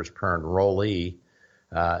expenditures per enrollee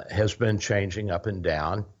has been changing up and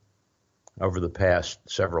down over the past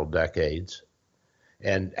several decades.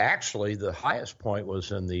 And actually, the highest point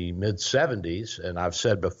was in the mid-'70s. And I've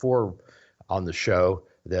said before on the show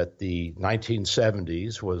that the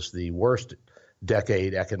 1970s was the worst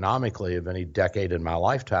decade economically of any decade in my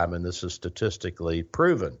lifetime, and this is statistically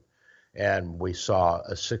proven. And we saw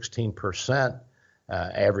a 16%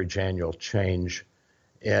 average annual change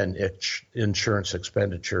in insurance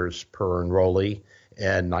expenditures per enrollee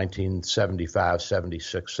in 1975,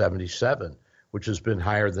 76, 77, which has been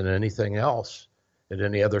higher than anything else at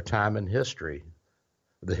any other time in history,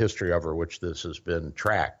 the history over which this has been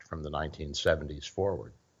tracked from the 1970s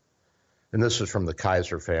forward. And this is from the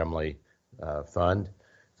Kaiser Family Fund.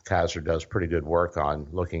 Kaiser does pretty good work on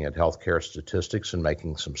looking at healthcare statistics and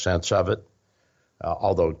making some sense of it.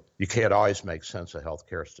 Although you can't always make sense of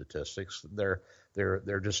healthcare statistics,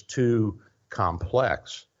 they're just too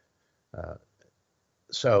complex.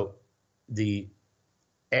 So the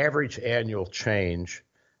average annual change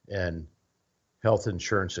in health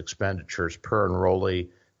insurance expenditures per enrollee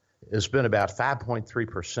has been about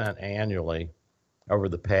 5.3% annually over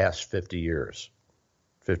the past 50 years,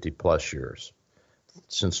 50 plus years,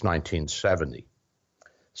 since 1970.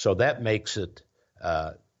 So that makes it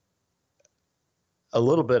a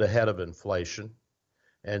little bit ahead of inflation.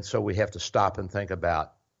 And so we have to stop and think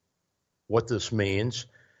about what this means.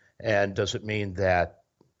 And does it mean that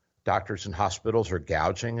doctors and hospitals are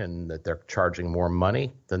gouging and that they're charging more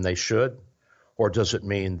money than they should? Or does it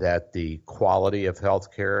mean that the quality of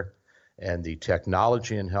healthcare and the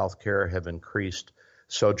technology in healthcare have increased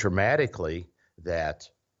so dramatically that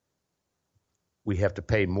we have to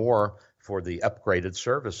pay more for the upgraded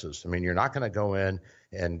services? I mean, you're not going to go in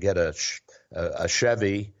and get a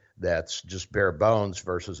Chevy that's just bare bones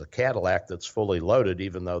versus a Cadillac that's fully loaded,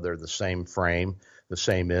 even though they're the same frame, the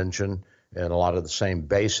same engine, and a lot of the same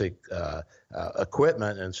basic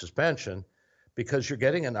equipment and suspension, because you're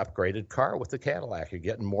getting an upgraded car with the Cadillac. You're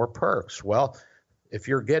getting more perks. Well, if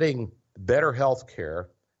you're getting better health care,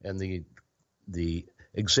 and the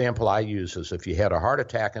example I use is if you had a heart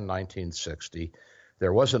attack in 1960,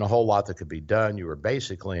 there wasn't a whole lot that could be done. You were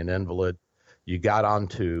basically an invalid. You got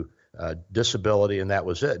onto disability, and that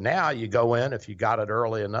was it. Now you go in, if you got it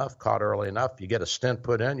early enough, caught early enough, you get a stent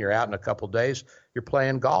put in, you're out in a couple of days, you're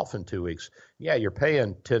playing golf in 2 weeks. Yeah, you're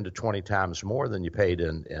paying 10 to 20 times more than you paid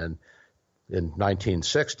in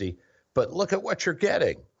 1960, but look at what you're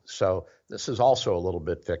getting. So this is also a little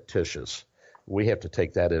bit fictitious. We have to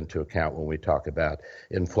take that into account when we talk about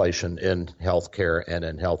inflation in healthcare and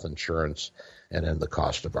in health insurance and in the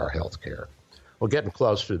cost of our healthcare. We're getting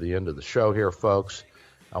close to the end of the show here, folks.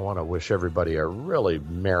 I want to wish everybody a really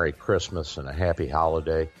Merry Christmas and a happy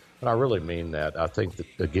holiday. And I really mean that. I think that,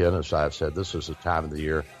 again, as I've said, this is a time of the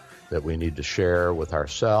year that we need to share with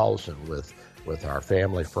ourselves and with our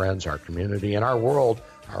family, friends, our community, and our world,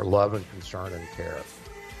 our love and concern and care.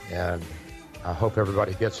 And I hope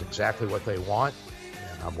everybody gets exactly what they want.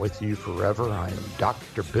 And I'm with you forever. I am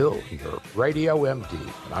Dr. Bill, your Radio MD,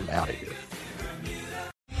 and I'm out of here.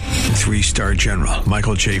 3-star General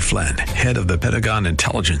Michael J. Flynn, head of the Pentagon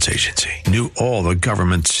Intelligence Agency, knew all the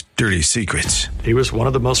government's dirty secrets. He was one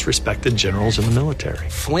of the most respected generals in the military.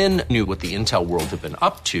 Flynn knew what the intel world had been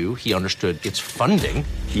up to. He understood its funding.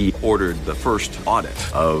 He ordered the first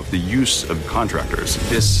audit of the use of contractors.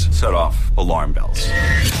 This set off alarm bells.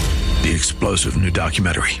 The explosive new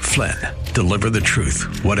documentary, Flynn, Deliver the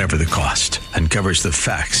Truth, Whatever the Cost, uncovers the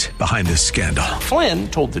facts behind this scandal. Flynn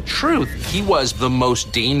told the truth. He was the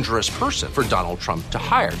most dangerous person for Donald Trump to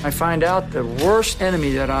hire. I find out the worst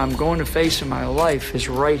enemy that I'm going to face in my life is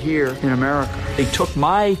right here in America. They took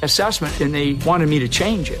my assessment and they wanted me to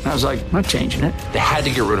change it. And I was like, I'm not changing it. They had to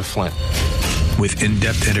get rid of Flynn. With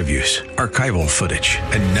in-depth interviews, archival footage,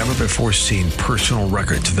 and never-before-seen personal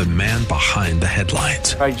records of the man behind the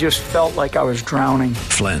headlines. I just felt like I was drowning.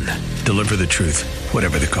 Flynn, Deliver the Truth,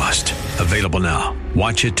 Whatever the Cost. Available now.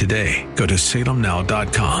 Watch it today. Go to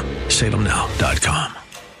salemnow.com. salemnow.com.